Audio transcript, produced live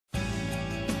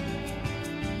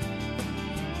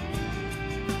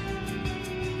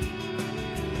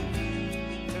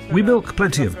We milk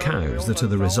plenty of cows that are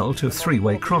the result of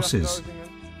three-way crosses.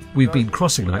 We've been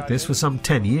crossing like this for some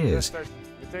 10 years.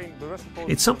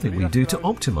 It's something we do to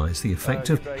optimize the effect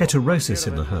of heterosis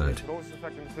in the herd.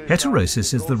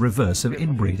 Heterosis is the reverse of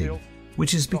inbreeding,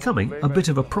 which is becoming a bit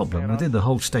of a problem within the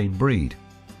Holstein breed.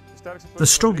 The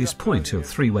strongest point of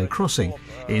three-way crossing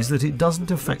is that it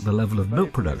doesn't affect the level of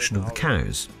milk production of the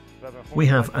cows. We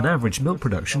have an average milk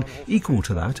production equal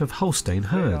to that of Holstein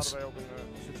herds.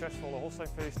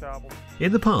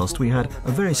 In the past we had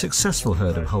a very successful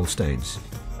herd of Holsteins,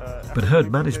 but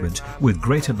herd management with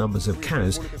greater numbers of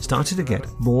cows started to get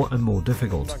more and more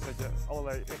difficult.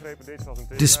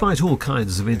 Despite all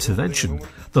kinds of intervention,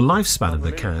 the lifespan of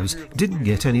the cows didn't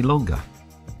get any longer.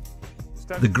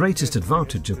 The greatest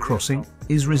advantage of crossing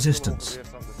is resistance.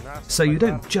 So you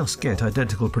don't just get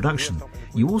identical production,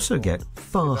 you also get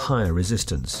far higher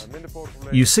resistance.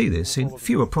 You see this in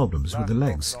fewer problems with the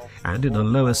legs and in a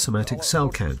lower somatic cell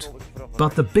count.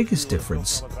 But the biggest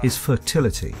difference is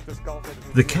fertility.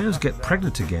 The cows get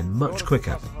pregnant again much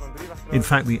quicker. In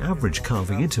fact, the average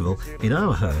calving interval in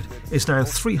our herd is now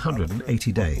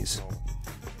 380 days.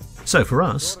 So for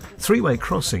us, three-way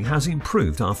crossing has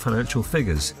improved our financial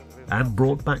figures and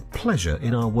brought back pleasure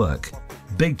in our work,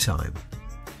 big time.